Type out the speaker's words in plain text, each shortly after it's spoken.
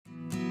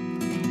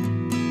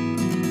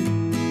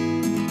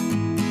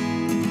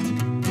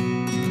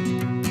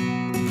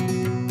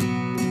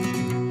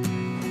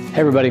Hey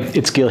everybody,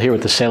 it's Gil here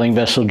with the Sailing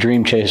Vessel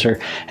Dream Chaser,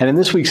 and in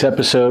this week's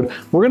episode,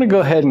 we're going to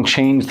go ahead and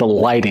change the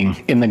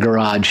lighting in the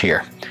garage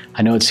here.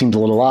 I know it seems a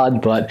little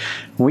odd, but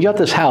when we got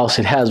this house,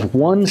 it has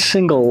one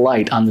single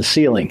light on the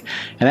ceiling,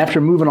 and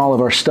after moving all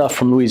of our stuff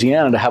from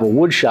Louisiana to have a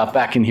wood shop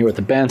back in here with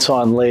the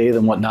bandsaw and lathe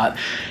and whatnot,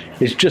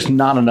 it's just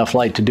not enough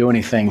light to do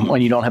anything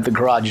when you don't have the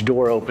garage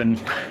door open,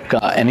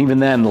 and even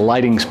then the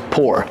lighting's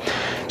poor.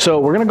 So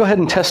we're going to go ahead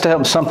and test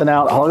something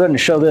out. I'll go ahead and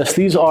show this.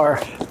 These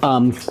are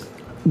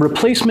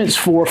replacements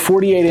for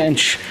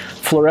 48-inch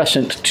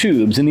fluorescent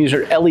tubes, and these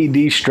are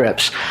LED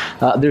strips.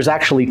 There's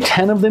actually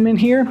 10 of them in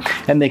here,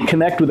 and they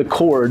connect with a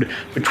cord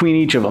between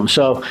each of them.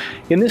 So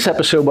in this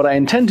episode, what I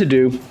intend to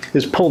do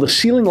is pull the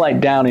ceiling light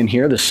down in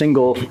here, the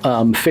single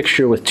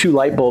fixture with 2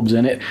 light bulbs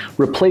in it,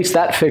 replace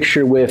that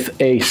fixture with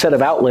a set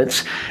of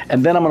outlets,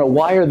 and then I'm going to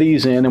wire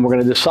these in, and we're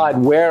going to decide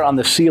where on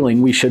the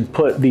ceiling we should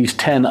put these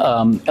 10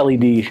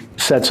 LED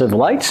sets of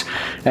lights,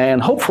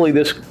 and hopefully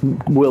this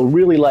will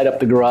really light up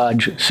the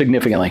garage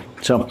significantly.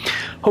 So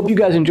hope you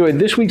guys enjoyed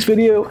this week's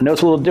video. I know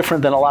it's a little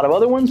different than a lot of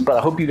other ones, but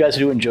I hope you guys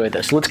do enjoy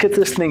this. Let's get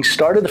this thing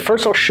started.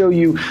 First, I'll show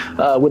you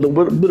with a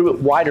little bit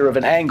wider of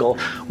an angle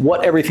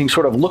what everything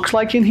sort of looks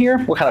like in here,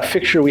 what kind of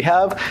fixture we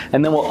have,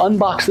 and then we'll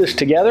unbox this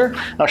together.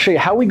 I'll show you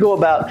how we go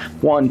about,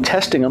 1,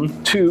 testing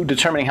them, 2,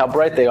 determining how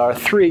bright they are,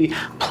 3,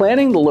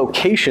 planning the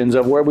locations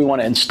of where we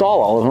want to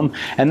install all of them,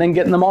 and then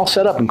getting them all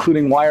set up,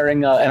 including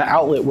wiring an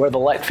outlet where the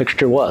light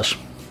fixture was.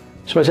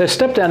 So as I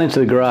step down into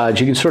the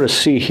garage, you can sort of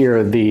see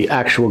here the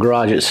actual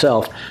garage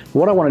itself.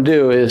 What I want to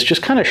do is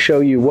just kind of show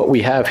you what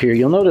we have here.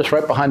 You'll notice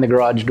right behind the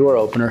garage door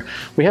opener,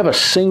 we have a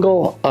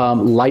single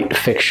light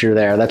fixture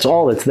there. That's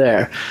all that's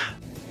there.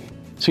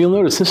 So you'll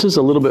notice this is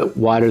a little bit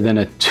wider than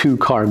a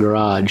 2-car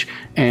garage.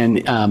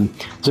 And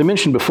as I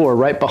mentioned before,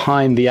 right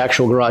behind the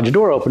actual garage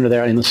door opener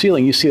there in the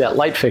ceiling, you see that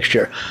light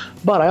fixture.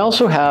 But I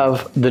also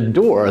have the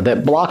door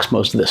that blocks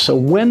most of this. So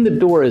when the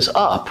door is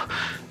up,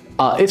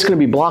 it's going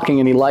to be blocking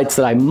any lights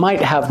that I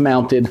might have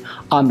mounted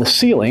on the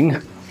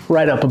ceiling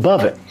right up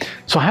above it.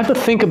 So I have to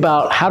think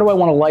about how do I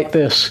want to light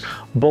this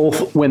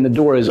both when the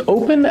door is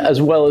open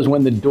as well as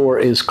when the door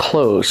is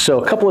closed.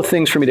 So a couple of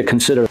things for me to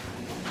consider.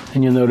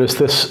 And you'll notice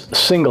this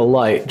single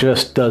light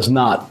just does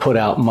not put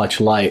out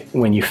much light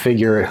when you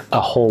figure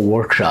a whole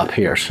workshop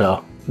here.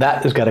 So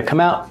that has got to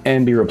come out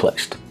and be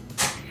replaced.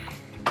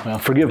 Well,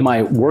 forgive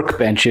my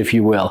workbench, if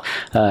you will.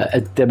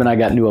 Deb and I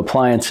got new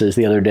appliances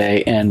the other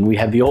day, and we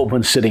have the old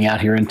ones sitting out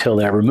here until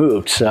they're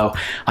removed. So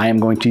I am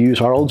going to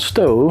use our old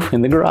stove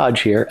in the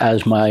garage here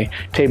as my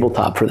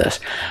tabletop for this.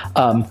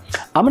 I'm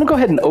going to go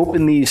ahead and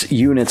open these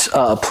units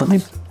up. Let me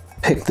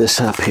pick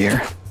this up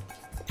here.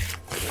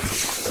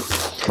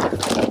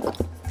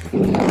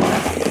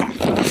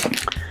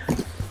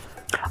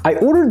 I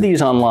ordered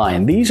these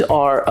online. These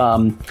are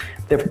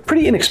they're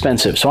pretty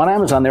inexpensive. So on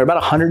Amazon, they're about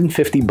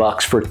 150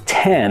 bucks for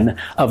 10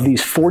 of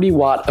these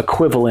 40-watt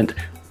equivalent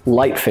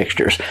light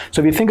fixtures. So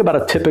if you think about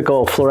a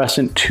typical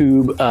fluorescent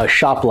tube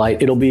shop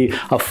light, it'll be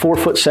a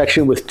 4-foot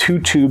section with 2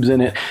 tubes in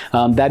it.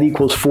 That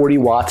equals 40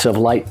 watts of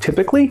light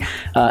typically.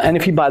 And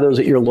if you buy those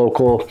at your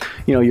local,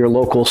 your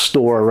local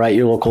store, right,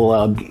 your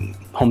local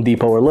Home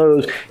Depot or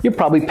Lowe's, you're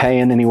probably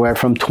paying anywhere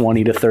from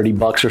 20 to 30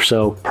 bucks or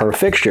so per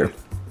fixture.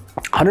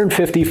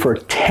 150 for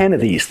 10 of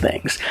these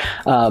things.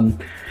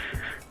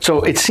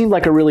 So it seemed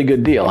like a really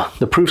good deal.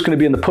 The proof's going to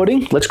be in the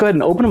pudding. Let's go ahead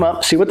and open them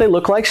up, see what they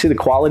look like, see the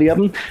quality of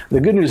them. The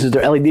good news is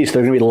they're LEDs, so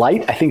they're going to be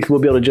light. I think we'll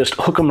be able to just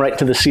hook them right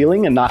to the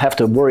ceiling and not have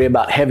to worry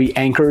about heavy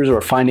anchors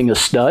or finding a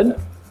stud,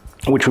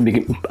 which would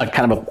be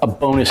kind of a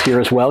bonus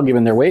here as well,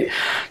 given their weight.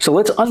 So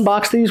let's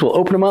unbox these. We'll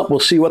open them up. We'll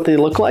see what they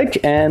look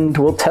like, and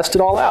we'll test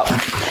it all out.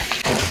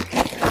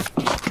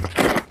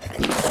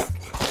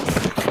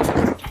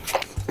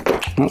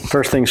 Well,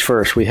 first things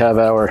first, we have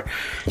our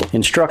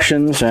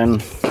instructions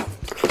and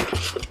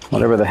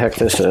whatever the heck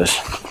this is.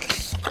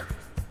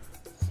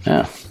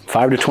 Yeah,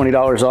 $5 to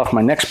 $20 off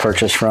my next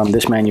purchase from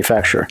this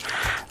manufacturer.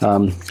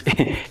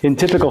 In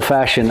typical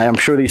fashion, I'm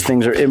sure these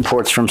things are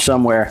imports from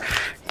somewhere.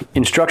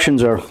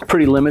 Instructions are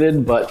pretty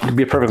limited, but to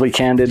be perfectly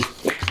candid,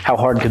 how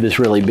hard could this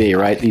really be,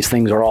 right? These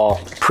things are all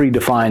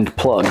predefined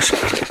plugs.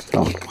 So.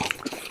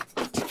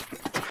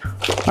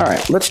 All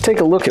right, let's take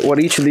a look at what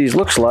each of these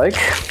looks like.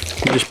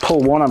 Just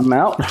pull one of them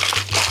out.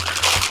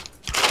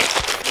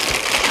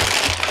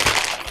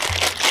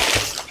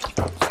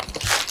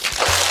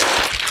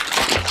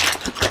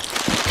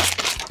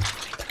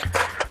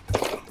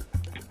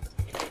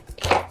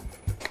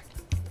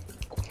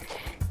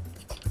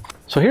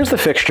 So here's the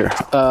fixture.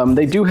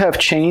 They do have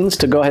chains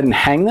to go ahead and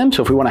hang them.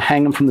 So if we want to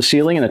hang them from the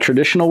ceiling in a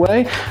traditional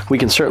way, we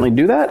can certainly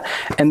do that.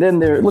 And then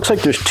it looks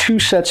like there's 2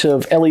 sets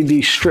of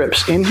LED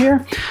strips in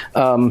here.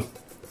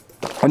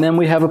 And then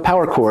we have a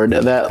power cord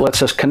that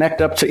lets us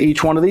connect up to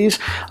each one of these.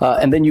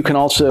 And then you can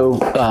also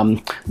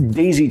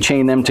daisy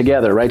chain them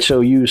together, right?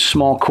 So use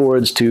small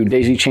cords to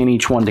daisy chain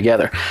each one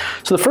together.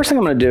 So the first thing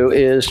I'm going to do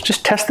is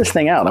just test this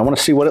thing out. I want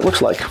to see what it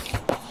looks like.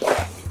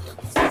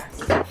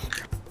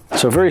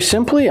 So very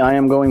simply, I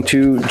am going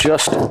to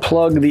just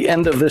plug the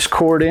end of this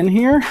cord in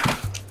here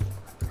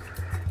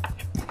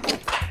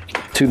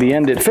to the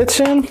end it fits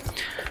in,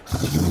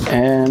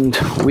 and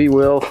we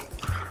will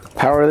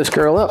power this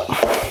girl up.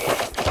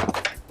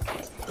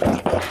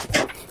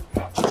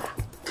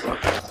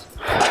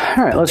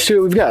 All right, let's see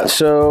what we've got.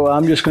 So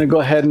I'm just going to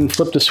go ahead and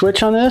flip the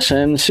switch on this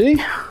and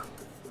see.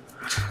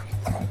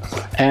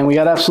 And we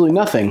got absolutely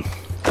nothing.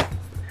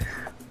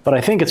 But I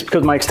think it's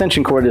because my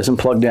extension cord isn't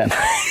plugged in.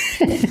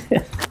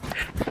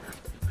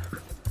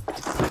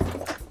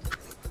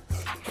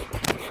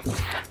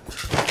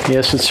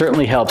 Yes, it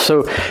certainly helps.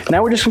 So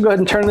now we're just gonna go ahead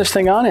and turn this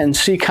thing on and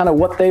see kind of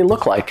what they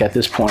look like at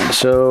this point.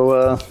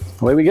 So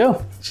away we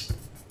go.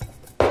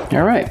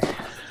 All right.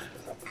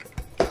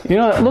 You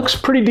know, it looks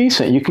pretty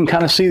decent. You can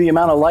kind of see the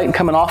amount of light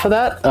coming off of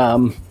that.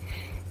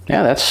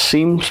 Yeah, that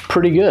seems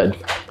pretty good.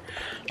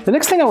 The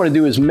next thing I want to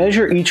do is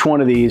measure each one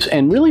of these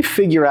and really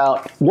figure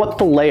out what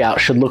the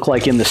layout should look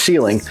like in the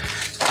ceiling.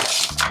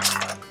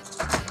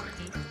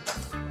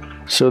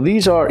 So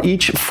these are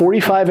each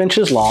 45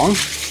 inches long.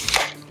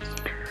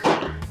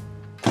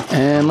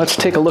 And let's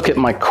take a look at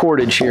my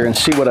cordage here and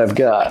see what I've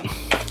got.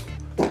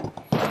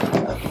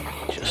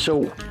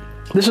 So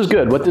this is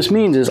good. What this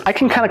means is I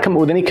can kind of come up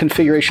with any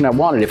configuration I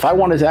wanted. If I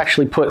wanted to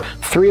actually put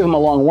 3 of them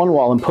along one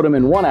wall and put them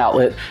in one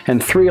outlet,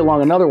 and 3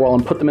 along another wall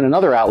and put them in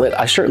another outlet,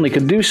 I certainly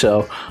could do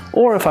so.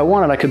 Or if I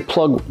wanted, I could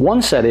plug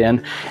one set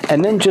in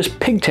and then just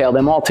pigtail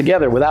them all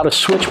together without a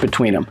switch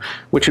between them,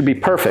 which would be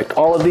perfect.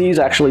 All of these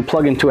actually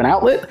plug into an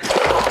outlet,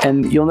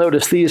 and you'll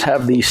notice these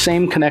have the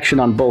same connection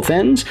on both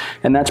ends,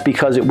 and that's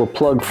because it will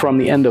plug from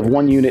the end of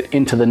one unit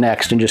into the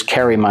next and just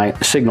carry my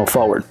signal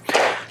forward.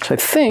 So I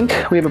think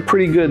we have a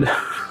pretty good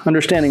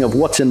understanding of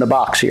what's in the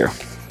box here.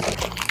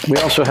 We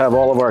also have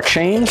all of our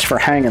chains for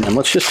hanging them.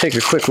 Let's just take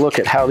a quick look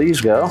at how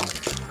these go.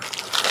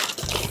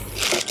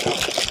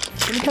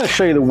 Let me kind of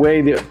show you the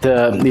way that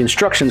the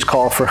instructions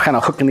call for kind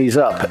of hooking these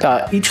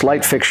up. Each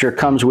light fixture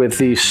comes with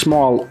these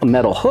small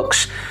metal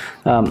hooks.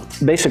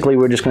 Basically,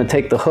 we're just going to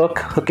take the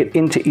hook it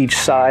into each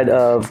side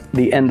of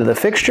the end of the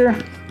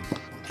fixture,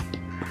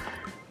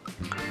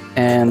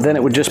 and then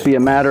it would just be a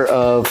matter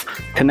of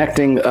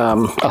connecting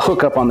a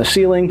hook up on the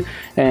ceiling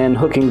and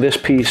hooking this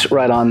piece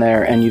right on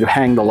there, and you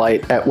hang the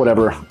light at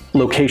whatever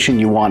location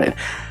you want it.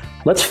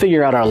 Let's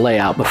figure out our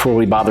layout before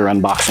we bother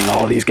unboxing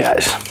all of these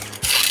guys.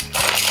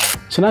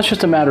 So now it's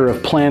just a matter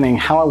of planning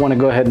how I want to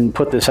go ahead and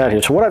put this out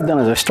here. So what I've done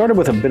is I started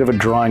with a bit of a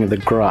drawing of the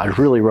garage,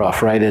 really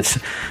rough, right? It's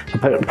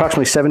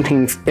approximately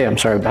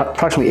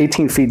approximately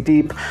 18 feet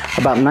deep,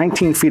 about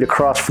 19 feet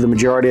across for the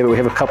majority of it. We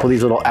have a couple of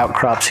these little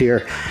outcrops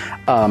here.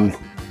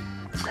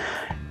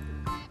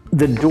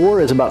 The door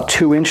is about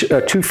 2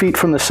 feet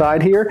from the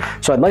side here,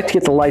 so I'd like to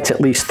get the lights at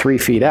least 3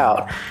 feet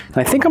out. And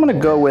I think I'm going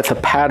to go with a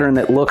pattern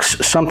that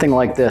looks something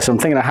like this. I'm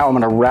thinking of how I'm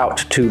going to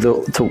route to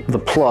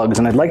the plugs,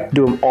 and I'd like to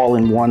do them all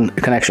in one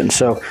connection.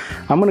 So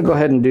I'm going to go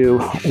ahead and do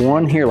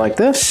one here like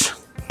this,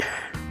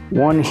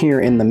 one here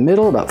in the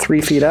middle, about 3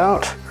 feet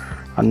out,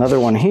 another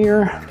one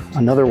here,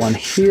 another one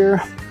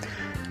here.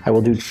 I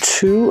will do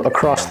 2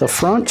 across the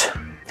front,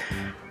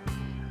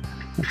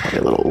 probably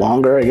a little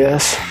longer, I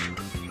guess.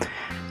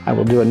 I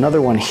will do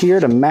another one here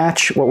to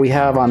match what we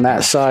have on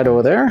that side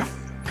over there.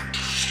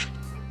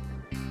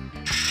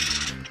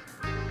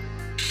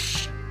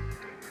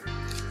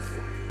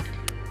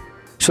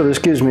 So this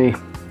gives me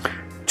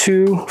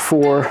 2,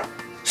 4,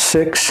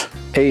 6,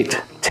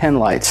 8, 10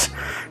 lights.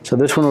 So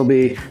this one will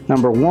be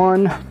number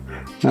 1,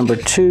 number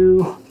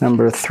 2,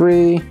 number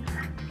 3,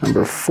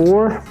 number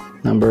 4,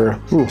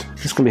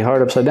 this is gonna be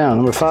hard upside down,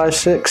 number 5,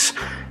 6,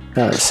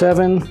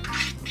 7,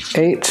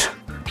 8,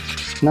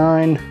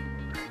 9,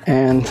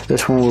 and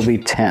this one will be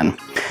 10.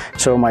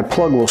 So my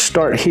plug will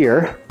start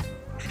here,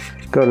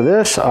 go to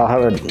this, I'll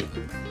have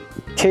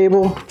a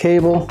cable,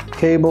 cable,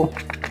 cable,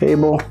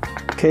 cable,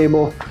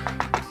 cable,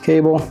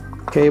 cable,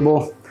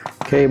 cable,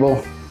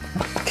 cable,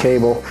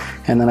 cable,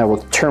 and then I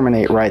will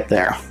terminate right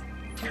there.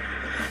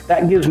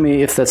 That gives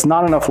me, if that's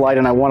not enough light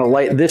and I want to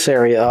light this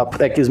area up,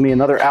 that gives me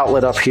another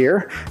outlet up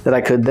here that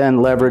I could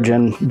then leverage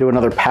and do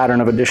another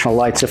pattern of additional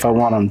lights if I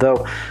want them.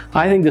 Though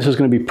I think this is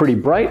going to be pretty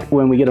bright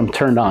when we get them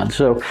turned on.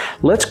 So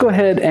let's go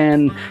ahead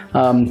and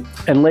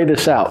lay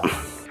this out.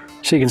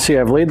 So you can see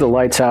I've laid the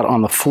lights out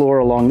on the floor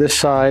along this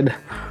side,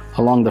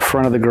 along the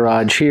front of the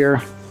garage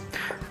here.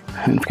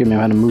 And forgive me, I'm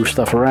going to move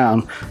stuff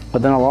around,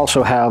 but then I'll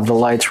also have the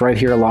lights right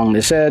here along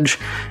this edge,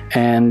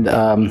 and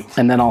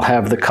then I'll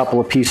have the couple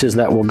of pieces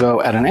that will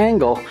go at an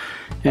angle,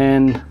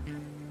 and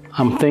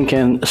I'm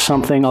thinking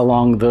something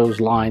along those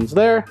lines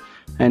there,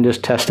 and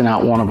just testing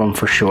out one of them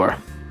for sure.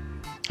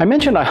 I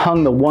mentioned I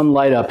hung the one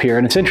light up here,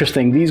 and it's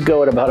interesting, these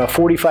go at about a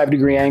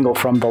 45-degree angle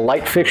from the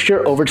light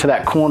fixture over to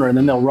that corner, and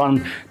then they'll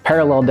run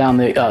parallel down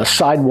the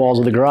side walls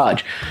of the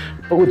garage.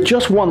 But with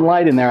just one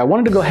light in there, I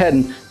wanted to go ahead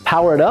and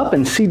power it up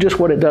and see just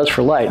what it does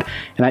for light.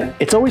 And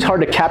it's always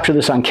hard to capture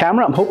this on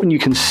camera. I'm hoping you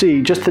can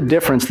see just the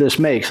difference this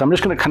makes. I'm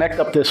just going to connect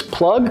up this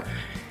plug,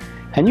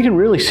 And you can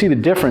really see the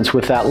difference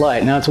with that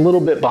light. Now it's a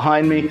little bit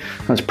behind me,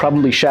 and it's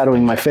probably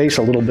shadowing my face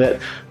a little bit,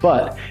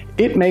 but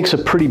it makes a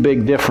pretty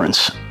big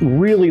difference.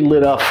 Really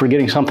lit up for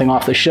getting something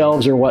off the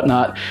shelves or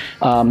whatnot.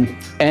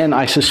 And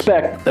I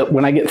suspect that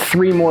when I get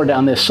 3 more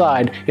down this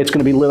side, it's going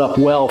to be lit up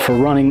well for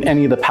running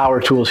any of the power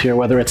tools here,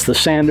 whether it's the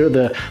sander,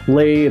 the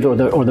lathe, or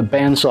the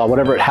bandsaw,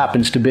 whatever it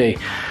happens to be.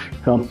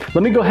 So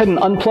let me go ahead and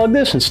unplug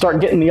this and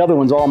start getting the other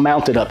ones all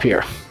mounted up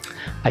here.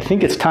 I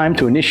think it's time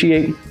to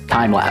initiate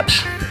time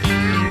lapse.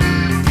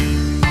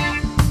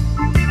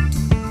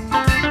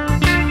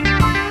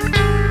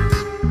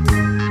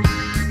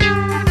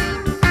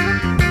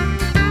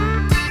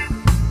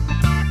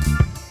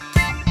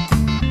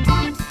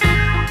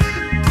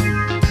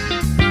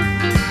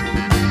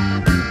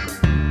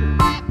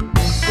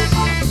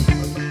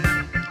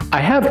 I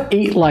have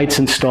 8 lights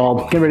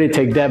installed, getting ready to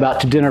take Deb out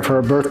to dinner for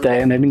her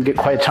birthday, and I didn't get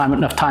quite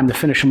enough time to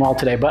finish them all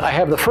today. But I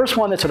have the first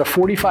one that's at a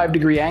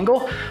 45-degree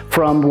angle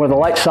from where the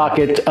light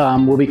socket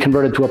will be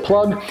converted to a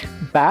plug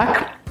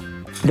back.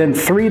 Then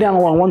 3 down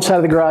along one side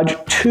of the garage,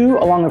 2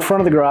 along the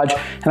front of the garage,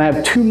 and I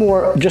have 2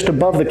 more just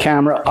above the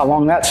camera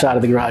along that side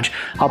of the garage.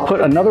 I'll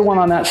put another one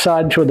on that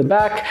side toward the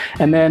back,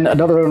 and then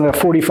another one at a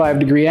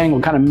 45-degree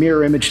angle, kind of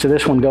mirror image to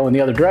this one going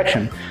the other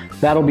direction.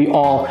 That'll be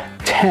all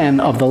 10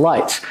 of the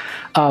lights.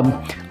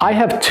 I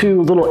have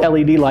 2 little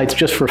LED lights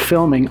just for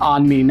filming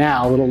on me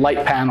now, little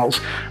light panels.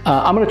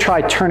 I'm going to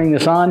try turning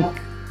this on.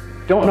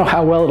 Don't know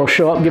how well it'll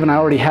show up given I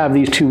already have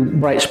these 2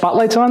 bright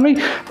spotlights on me,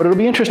 but it'll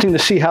be interesting to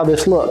see how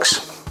this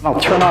looks. I'll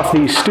turn off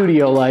these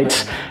studio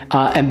lights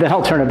and then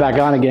I'll turn it back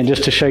on again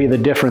just to show you the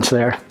difference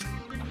there.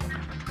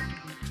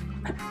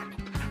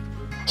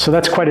 So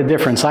that's quite a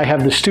difference. I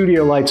have the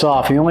studio lights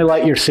off. The only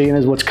light you're seeing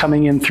is what's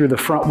coming in through the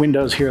front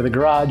windows here of the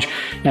garage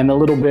and a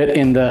little bit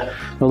in the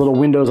little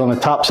windows on the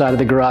top side of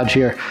the garage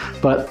here.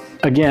 But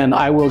again,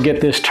 I will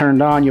get this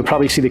turned on. You'll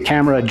probably see the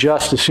camera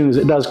adjust as soon as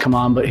it does come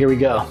on, but here we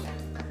go.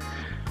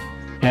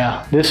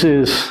 Yeah, this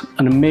is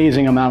an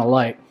amazing amount of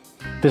light.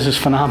 This is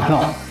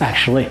phenomenal,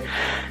 actually.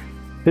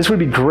 This would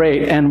be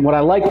great, and what I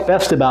like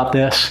best about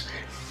this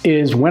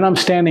is when I'm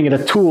standing at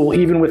a tool,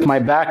 even with my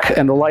back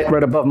and the light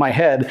right above my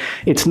head,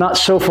 it's not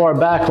so far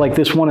back like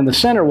this one in the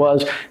center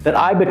was that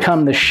I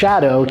become the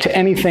shadow to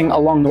anything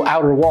along the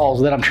outer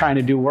walls that I'm trying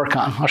to do work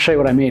on. I'll show you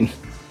what I mean.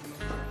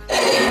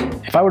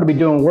 If I were to be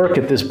doing work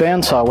at this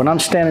bandsaw, when I'm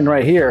standing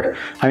right here,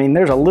 I mean,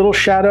 there's a little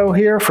shadow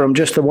here from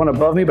just the one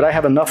above me, but I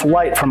have enough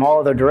light from all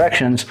other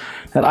directions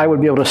that I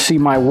would be able to see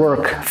my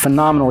work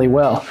phenomenally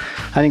well.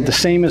 I think the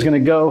same is going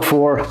to go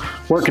for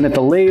working at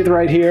the lathe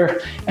right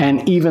here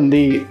and even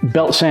the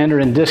belt sander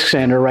and disc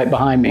sander right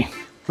behind me.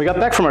 We got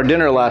back from our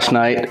dinner last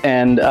night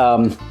and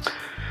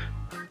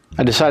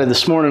I decided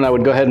this morning I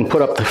would go ahead and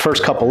put up the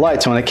first couple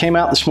lights. And when I came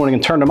out this morning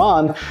and turned them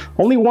on,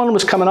 only one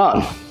was coming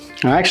on.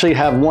 I actually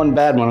have one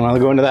bad one, and I'll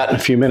go into that in a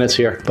few minutes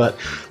here. But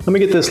let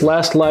me get this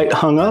last light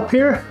hung up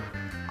here.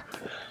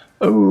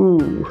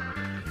 Oh,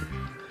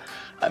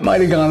 I might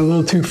have gone a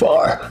little too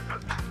far.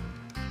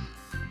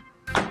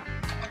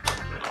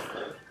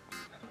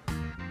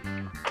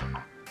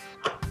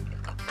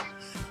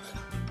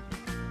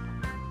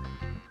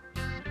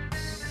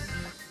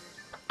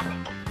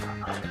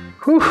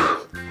 Whew.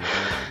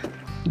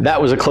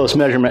 That was a close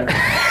measurement.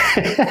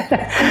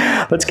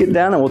 Let's get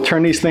down and we'll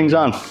turn these things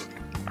on.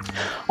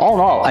 All in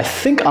all, I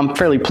think I'm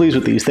fairly pleased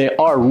with these. They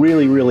are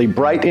really, really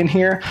bright in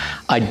here.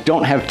 I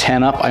don't have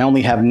 10 up. I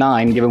only have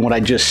 9, given what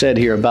I just said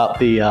here about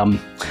the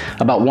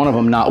about one of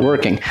them not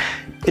working.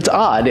 It's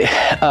odd.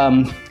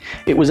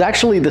 It was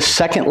actually the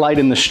second light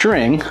in the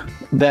string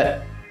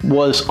that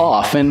was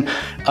off, and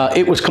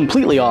it was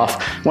completely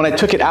off. When I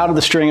took it out of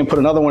the string and put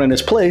another one in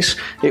its place,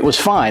 it was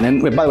fine.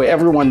 And by the way,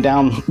 everyone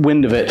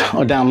downwind of it,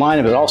 or downline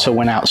of it, also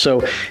went out.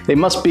 So they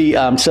must be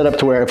set up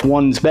to where if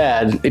one's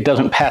bad, it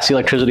doesn't pass the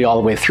electricity all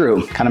the way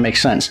through. Kind of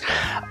makes sense.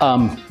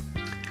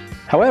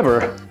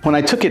 However, when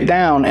I took it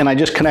down and I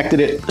just connected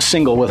it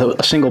single with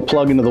a single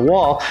plug into the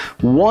wall,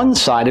 one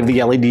side of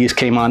the LEDs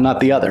came on, not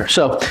the other.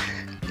 So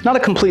not a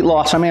complete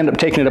loss. I may end up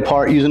taking it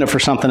apart, using it for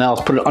something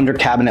else, put it under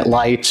cabinet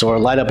lights or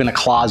light up in a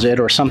closet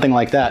or something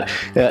like that.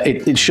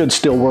 It should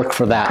still work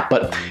for that.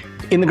 But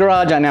in the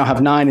garage, I now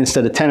have 9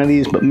 instead of 10 of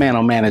these, but man,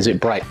 oh man, is it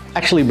bright.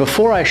 Actually,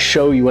 before I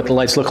show you what the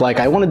lights look like,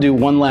 I want to do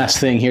one last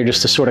thing here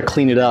just to sort of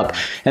clean it up,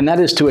 and that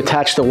is to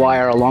attach the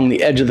wire along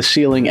the edge of the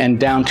ceiling and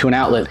down to an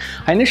outlet.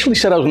 I initially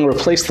said I was going to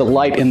replace the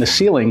light in the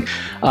ceiling,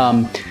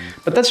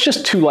 but that's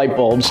just 2 light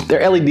bulbs.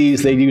 They're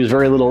LEDs, they use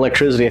very little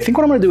electricity. I think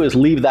what I'm gonna do is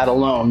leave that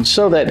alone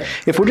so that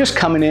if we're just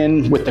coming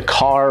in with the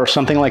car or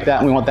something like that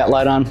and we want that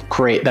light on,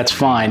 great, that's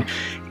fine.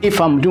 If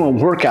I'm doing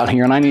work out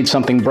here and I need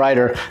something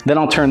brighter, then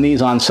I'll turn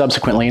these on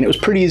subsequently. And it was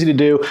pretty easy to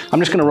do. I'm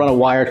just gonna run a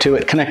wire to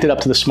it, connect it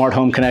up to the smart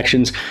home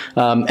connections,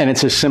 and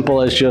it's as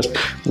simple as just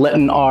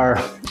letting our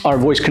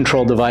voice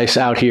control device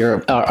out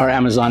here, our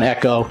Amazon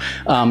Echo,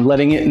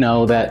 letting it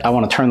know that I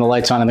wanna turn the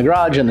lights on in the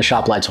garage and the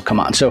shop lights will come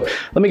on. So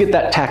let me get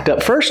that tacked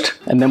up first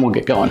and then we'll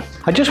get going.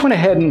 I just went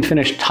ahead and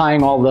finished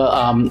tying all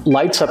the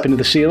lights up into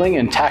the ceiling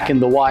and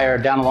tacking the wire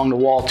down along the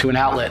wall to an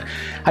outlet.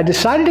 I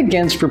decided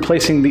against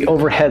replacing the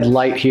overhead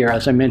light here,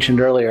 as I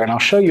mentioned earlier, and I'll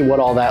show you what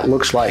all that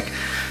looks like.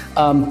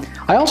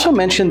 I also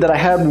mentioned that I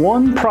had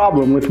one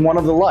problem with one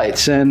of the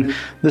lights, and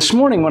this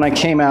morning when I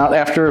came out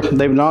after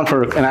they've been on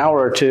for an hour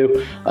or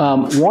two,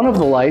 one of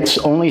the lights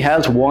only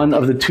has one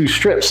of the two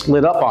strips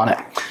lit up on it.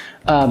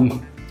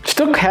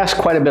 Still casts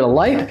quite a bit of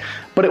light,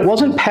 but it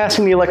wasn't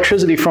passing the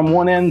electricity from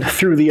one end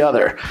through the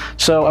other.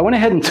 So I went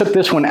ahead and took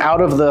this one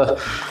out of the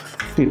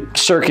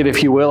circuit,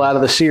 if you will, out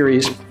of the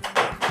series.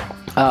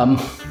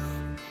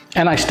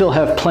 And I still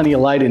have plenty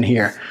of light in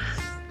here.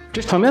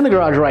 I'm in the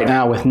garage right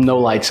now with no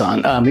lights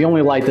on. The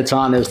only light that's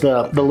on is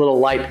the little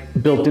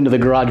light built into the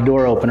garage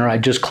door opener. I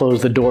just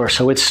closed the door,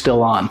 so it's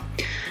still on.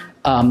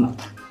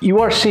 You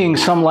are seeing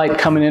some light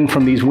coming in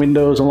from these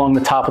windows along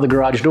the top of the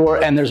garage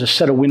door, and there's a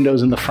set of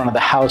windows in the front of the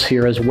house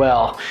here as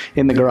well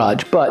in the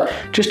garage. But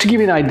just to give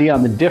you an idea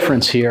on the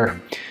difference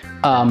here,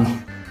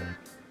 I'm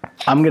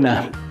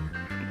gonna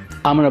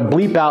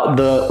bleep out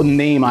the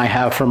name I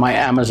have for my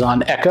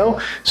Amazon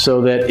Echo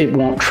so that it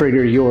won't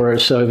trigger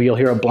yours. So you'll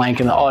hear a blank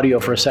in the audio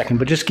for a second,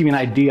 but just to give you an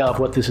idea of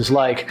what this is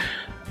like.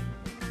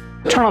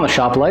 Turn on the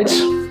shop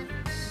lights.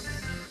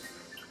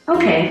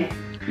 Okay.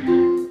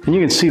 And you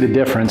can see the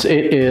difference.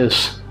 It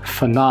is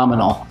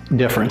phenomenal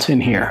difference in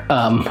here.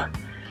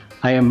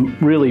 I am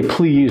really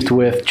pleased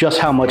with just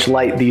how much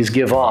light these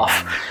give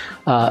off.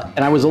 And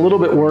I was a little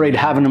bit worried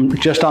having them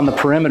just on the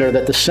perimeter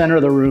that the center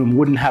of the room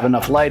wouldn't have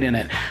enough light in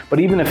it. But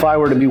even if I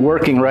were to be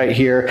working right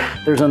here,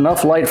 there's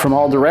enough light from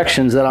all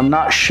directions that I'm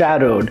not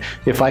shadowed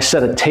if I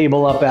set a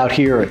table up out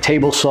here, or a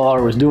table saw,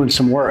 or was doing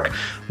some work.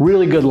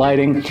 Really good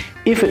lighting.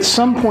 If at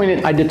some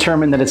point I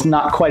determine that it's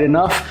not quite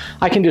enough,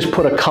 I can just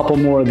put a couple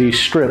more of these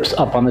strips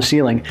up on the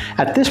ceiling.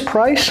 At this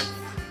price,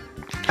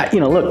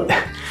 look,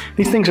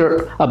 these things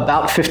are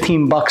about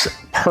 15 bucks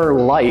per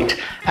light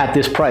at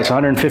this price,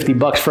 150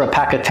 bucks for a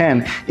pack of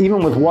 10.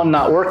 Even with one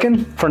not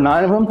working, for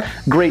 9 of them,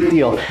 great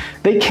deal.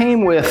 They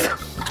came with,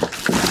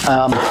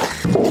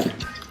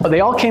 they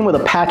all came with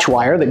a patch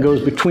wire that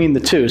goes between the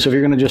two. So if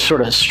you're gonna just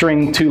sort of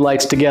string 2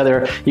 lights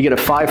together, you get a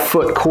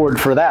 5-foot cord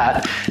for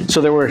that.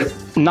 So there were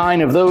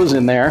 9 of those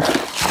in there.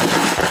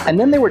 And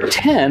then there were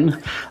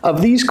 10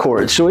 of these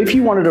cords. So if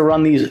you wanted to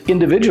run these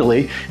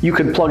individually, you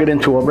could plug it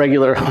into a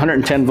regular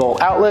 110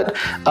 volt outlet,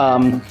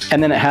 and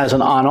then it has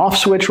an on-off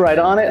switch right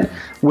on it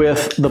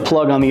with the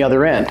plug on the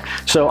other end.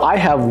 So I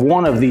have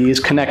one of these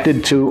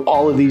connected to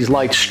all of these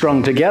lights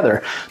strung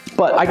together,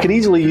 but I could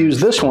easily use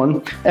this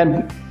one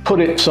and put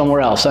it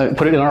somewhere else. I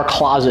put it in our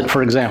closet,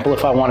 for example,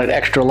 if I wanted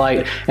extra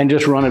light, and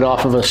just run it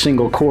off of a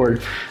single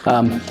cord.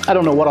 I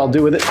don't know what I'll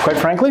do with it, quite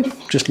frankly.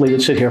 Just leave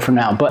it sit here for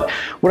now. But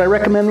would I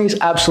recommend these?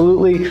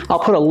 Absolutely. I'll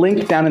put a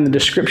link down in the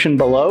description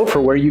below for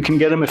where you can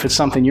get them if it's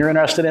something you're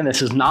interested in.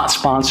 This is not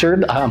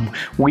sponsored.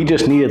 We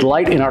just needed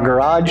light in our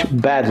garage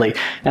badly.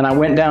 And I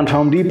went down to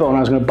Home Depot and I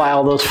was going to buy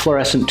all those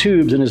fluorescent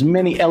tubes and as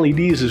many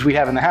LEDs as we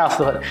have in the house. I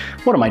thought,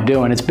 what am I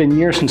doing? It's been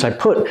years since I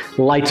put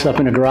lights up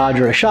in a garage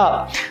or a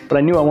shop, but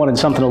I knew I wanted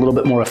something a little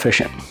bit more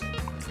efficient.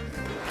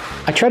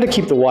 I tried to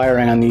keep the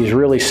wiring on these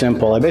really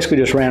simple. I basically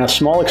just ran a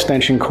small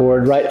extension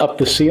cord right up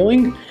the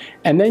ceiling,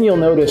 and then you'll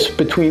notice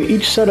between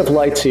each set of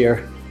lights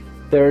here,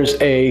 there's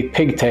a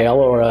pigtail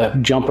or a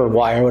jumper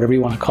wire, whatever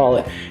you want to call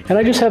it, and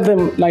I just have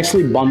them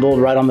nicely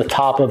bundled right on the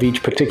top of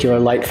each particular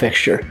light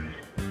fixture.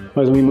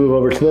 As we move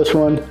over to this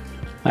one,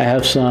 I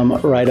have some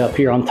right up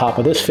here on top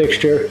of this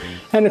fixture,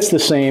 and it's the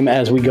same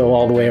as we go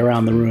all the way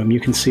around the room.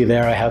 You can see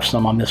there I have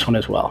some on this one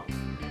as well.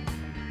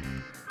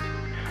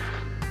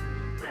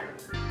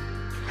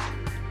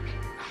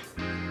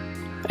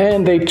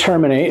 And they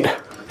terminate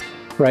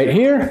right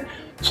here.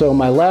 So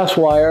my last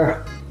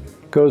wire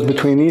goes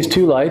between these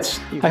 2 lights.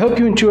 I hope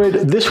you enjoyed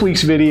this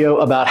week's video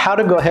about how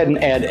to go ahead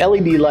and add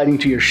LED lighting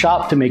to your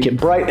shop to make it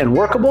bright and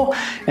workable.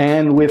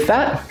 And with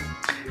that,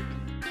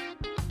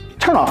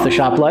 turn off the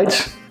shop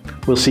lights.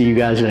 We'll see you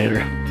guys later.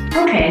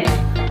 Okay.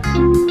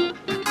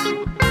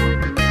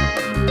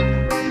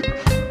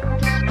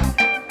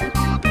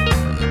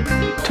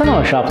 Turn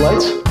on the shop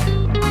lights.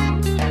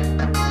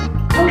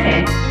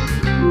 Okay.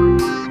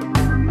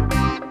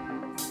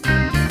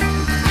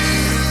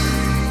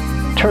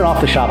 Turn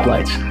off the shop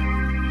lights.